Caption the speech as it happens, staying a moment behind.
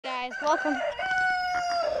guys, welcome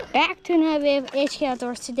back to another video of HK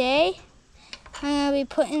Outdoors. Today I'm going to be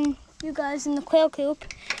putting you guys in the quail coop.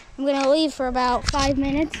 I'm going to leave for about 5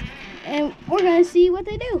 minutes and we're going to see what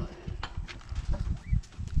they do.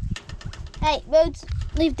 Hey, Boots,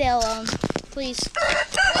 leave Dale alone, please.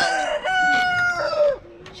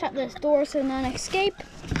 Shut this door so none escape.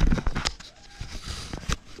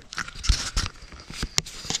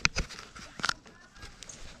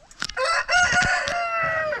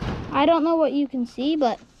 I don't know what you can see,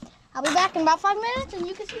 but I'll be back in about 5 minutes and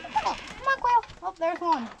you can see the quail. Come on, quail. Oh, there's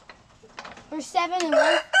one. There's 7 and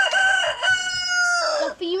 1.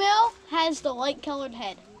 The female has the light colored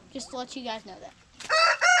head, just to let you guys know that.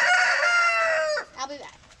 I'll be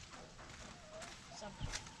back.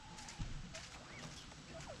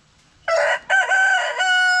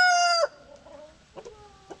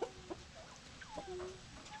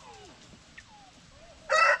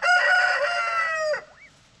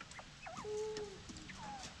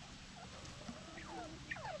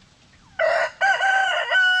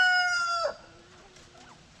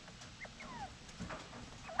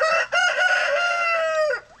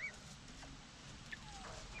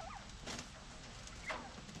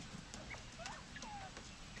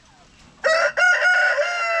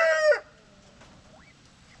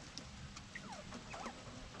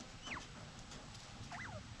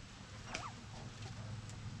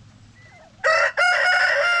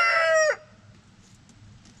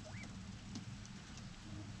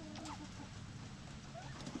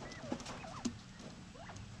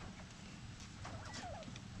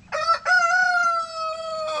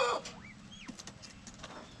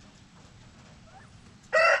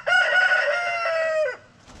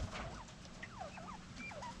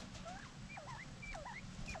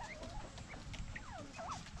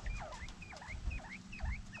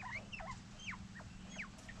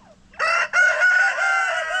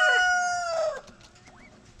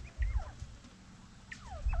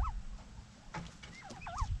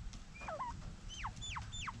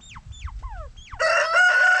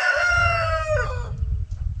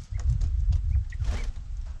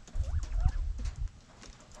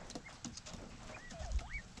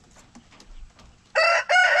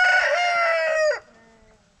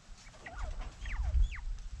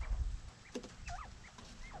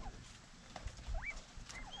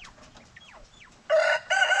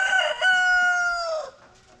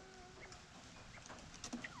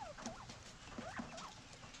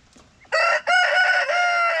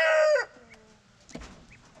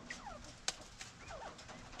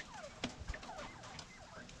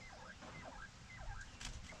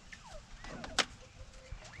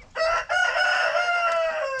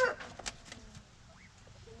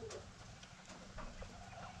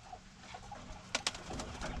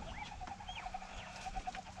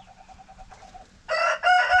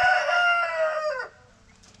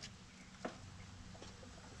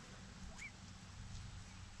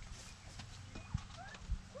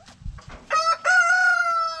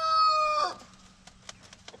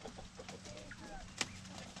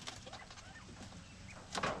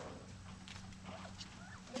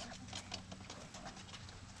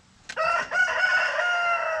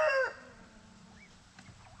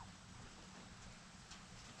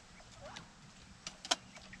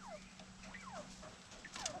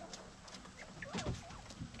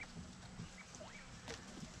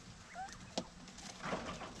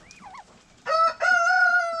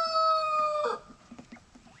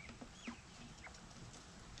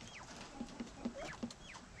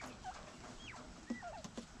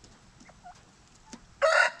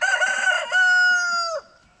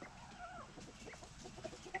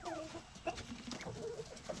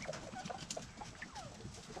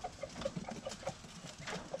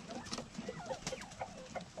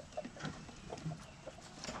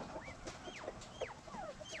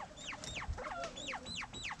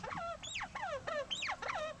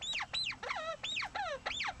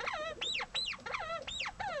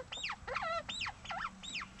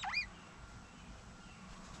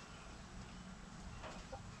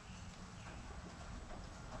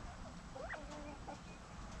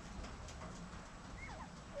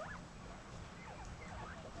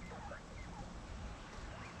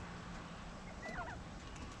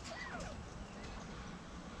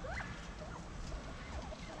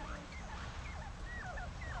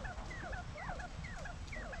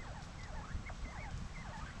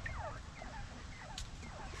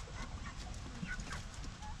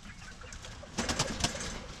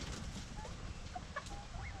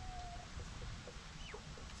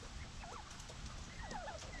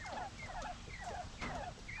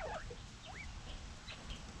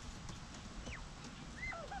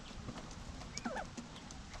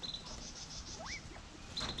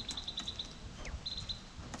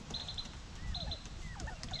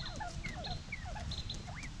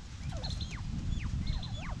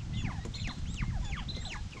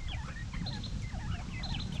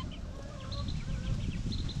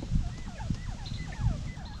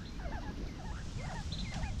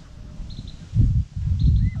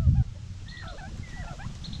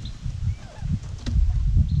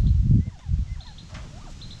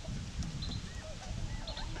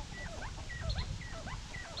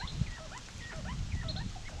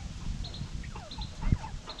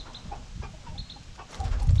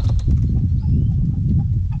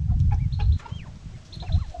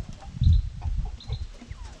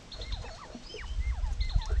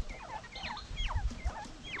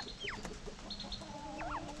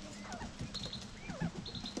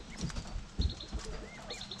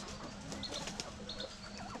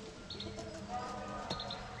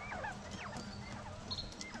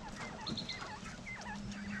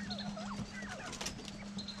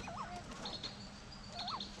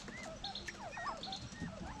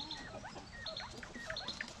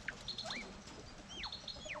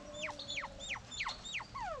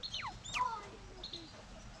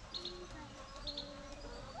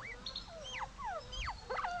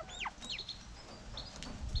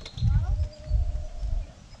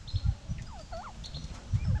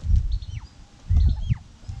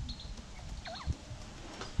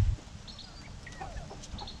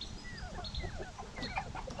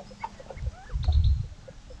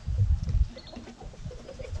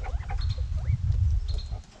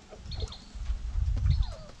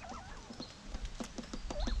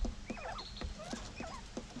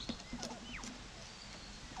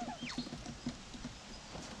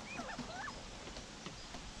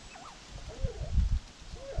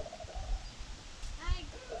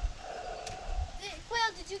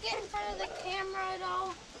 that camera at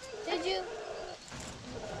all? Did you?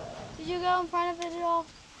 Did you go in front of it at all?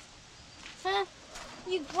 Huh?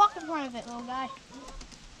 You walk in front of it, little guy.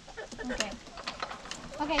 Okay.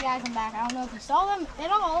 Okay, guys, I'm back. I don't know if you saw them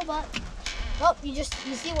at all, but oh, you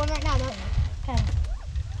see one right now, don't you? Okay.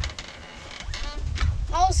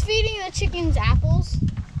 I was feeding the chickens apples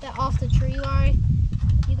that off the tree while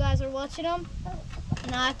you guys are watching them,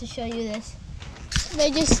 and I have to show you this.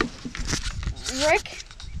 They just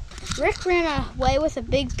Rick ran away with a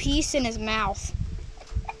big piece in his mouth.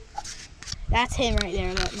 That's him right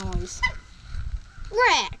there, that noise.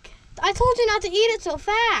 Rick, I told you not to eat it so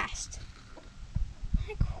fast.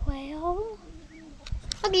 Hi, quail.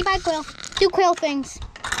 Okay, bye, quail. Do quail things.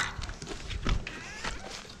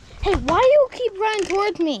 Hey, why do you keep running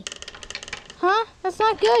towards me? Huh? That's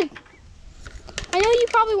not good. I know you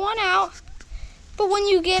probably want out, but when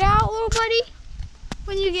you get out, little buddy,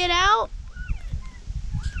 when you get out,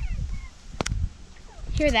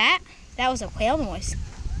 hear that? That was a quail noise.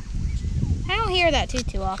 I don't hear that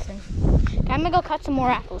too often. I'm gonna go cut some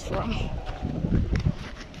more apples for him.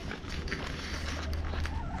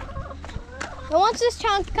 Who wants this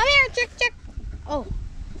chunk? Come here, chick. Oh,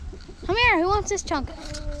 come here. Who wants this chunk?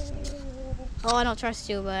 Oh, I don't trust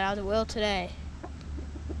you, but I will today.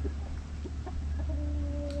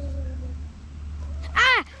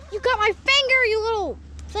 Ah! You got my finger, you little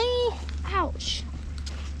thingy. Ouch.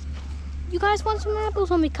 You guys want some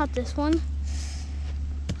apples? Let me cut this one.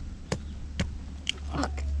 I'll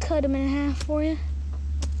cut them in half for you.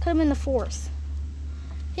 Cut them in the fourth.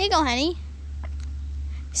 Here you go, honey.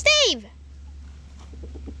 Steve!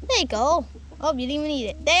 There you go. Oh, you didn't even eat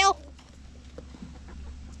it. Dale!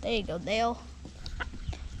 There you go, Dale.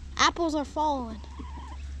 Apples are falling.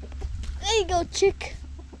 There you go, chick.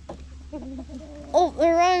 Oh,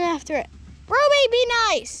 they're running after it. Ruby, be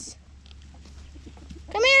nice.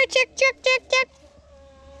 Come here, chick.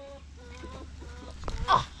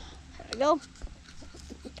 Oh, there we go.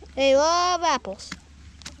 They love apples.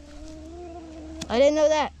 I didn't know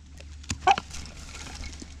that.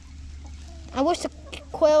 I wish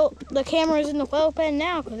the camera's in the quail pen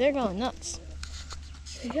now because they're going nuts.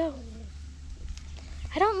 There you go.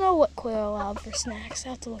 I don't know what quail allowed for snacks. I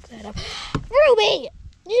have to look that up. Ruby!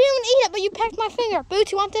 You didn't even eat it, but you pecked my finger.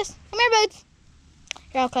 Boots, you want this? Come here, Boots.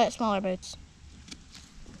 Here, I'll cut it smaller, Boots.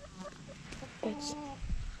 Boots.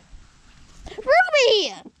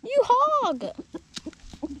 Ruby! You hog!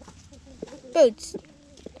 Boots.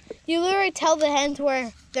 You literally tell the hens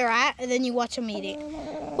where they're at, and then you watch them eat it.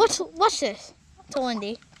 Watch this. To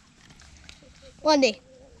Lindy. Lindy.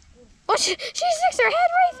 Watch, she sticks her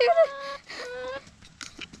head right through the...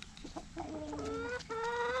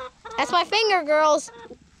 That's my finger, girls.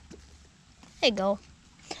 There you go.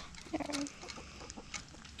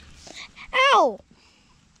 Ow!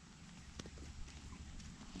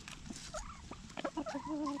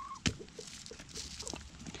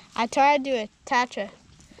 I tried to attach a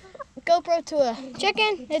GoPro to a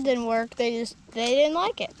chicken. It didn't work. They didn't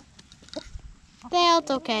like it. Dale,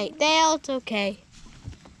 it's okay. Dale, it's okay.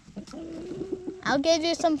 I'll give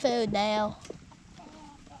you some food, Dale.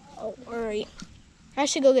 Don't worry. I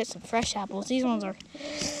should go get some fresh apples. These ones are...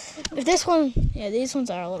 these ones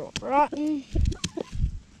are a little rotten.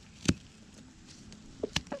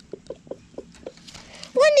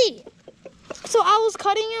 Wendy! So I was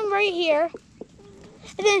cutting them right here.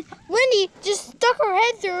 And then Wendy just stuck her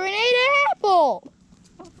head through and ate an apple.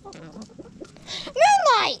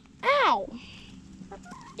 Moonlight! Ow!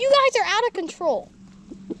 You guys are out of control.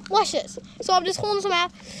 Watch this. So I'm just holding some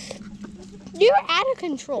out. You're out of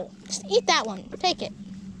control. Just eat that one. Take it.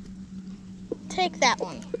 Take that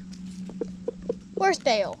one. Where's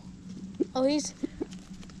Dale? Oh, he's...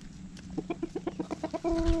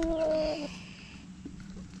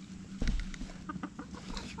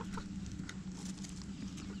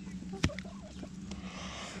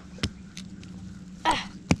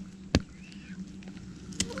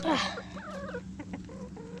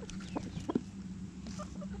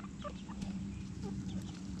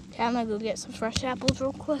 Okay, I'm gonna go get some fresh apples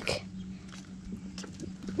real quick.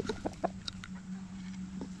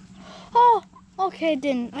 Oh, okay, it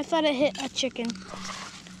didn't. I thought it hit a chicken.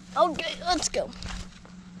 Okay, let's go.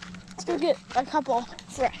 Let's go get a couple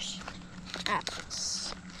fresh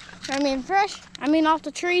apples. I mean fresh, I mean off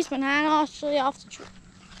the trees, but not actually off the tree.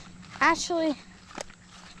 Actually,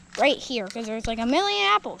 right here, because there's like a million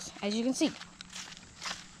apples, as you can see.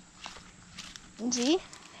 See?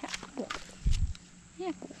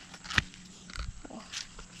 Yeah.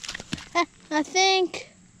 I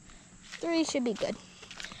think 3 should be good.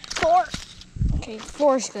 4. Okay,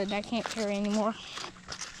 4 is good. I can't carry anymore.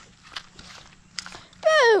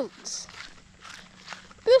 Boots!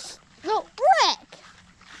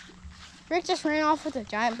 Rick just ran off with a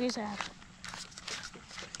giant piece of apple.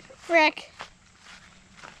 Rick.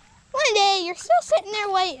 Lindy, you're still sitting there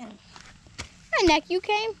waiting. Hi, Nick, you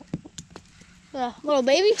came? The little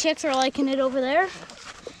baby chicks are liking it over there.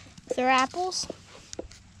 Their apples.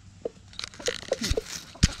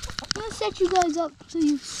 I'm gonna set you guys up so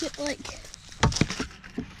you sit like,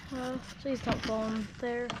 please don't fall in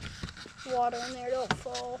there. Water in there, don't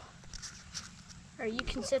fall. Or you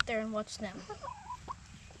can sit there and watch them.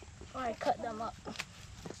 Or I cut them up.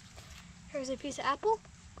 Here's a piece of apple.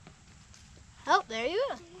 Oh, there you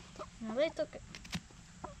go. Now they took it.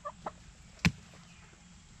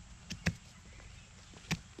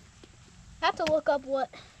 I have to look up what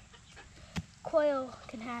quail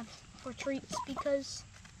can have for treats because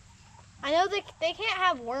I know they can't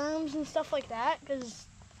have worms and stuff like that because,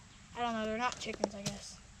 I don't know, they're not chickens, I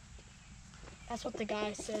guess. That's what the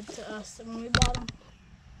guy said to us when we bought them.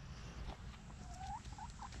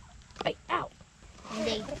 Hey, ow.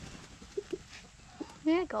 Indeed.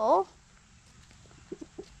 There you go.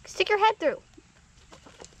 Stick your head through.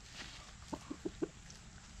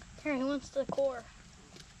 Here, he wants the core.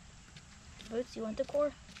 Boots, you want the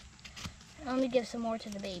core? Let me give some more to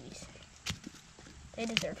the babies. They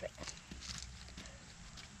deserve it.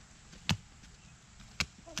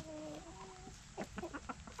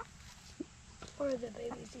 Where are the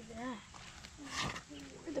babies even at?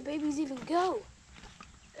 Where'd the babies even go?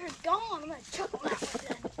 They're gone. I'm gonna chuck them out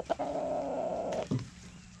then.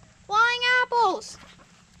 Flying apples!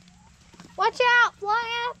 Watch out!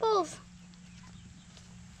 Flying apples!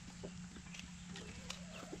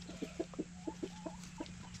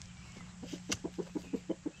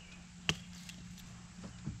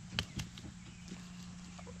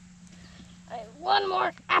 Alright, one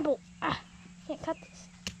more apple. Can't cut this.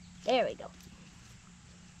 There we go.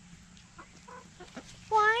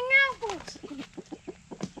 Flying apples.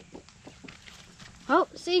 Oh,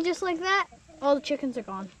 see, just like that, all the chickens are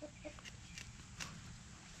gone.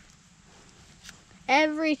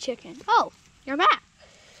 Every chicken. Oh, you're back.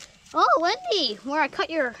 Oh, Lindy, where I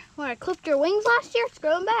clipped your wings last year, it's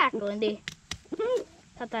growing back, Lindy.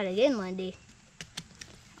 Cut that again, Lindy.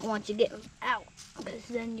 I want you to get out, because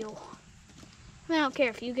then you'll. I don't care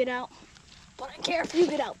if you get out, but I care if you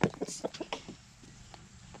get out, Boots.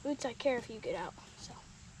 Boots, I care if you get out. So.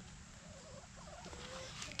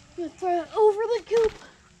 I'm gonna throw it over the coop.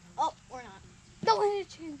 Oh, we're not. Don't hit it,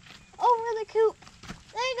 chicken. Over the coop.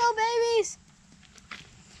 There you go, babies.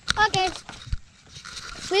 Okay.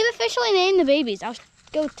 We've officially named the babies. I'll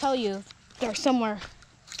go tell you. They're somewhere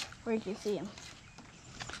where you can see them.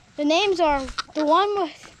 The names are the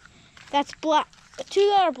one that's black, the two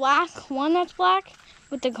that are black, one that's black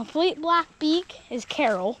with the complete black beak is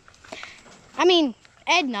Carol. I mean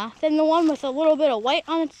Edna. Then the one with a little bit of white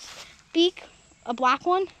on its beak, a black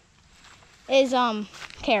one, is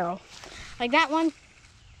Carol. Like that one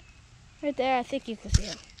right there. I think you can see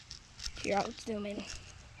it. Here, I'll zoom in.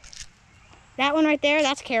 That one right there,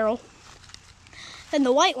 that's Carol. Then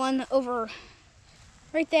the white one over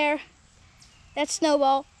right there, that's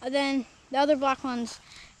Snowball. And then the other black one's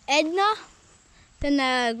Edna. Then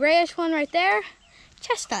the grayish one right there,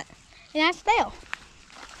 Chestnut. And that's Dale.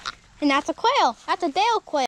 And that's a quail. That's a Dale quail.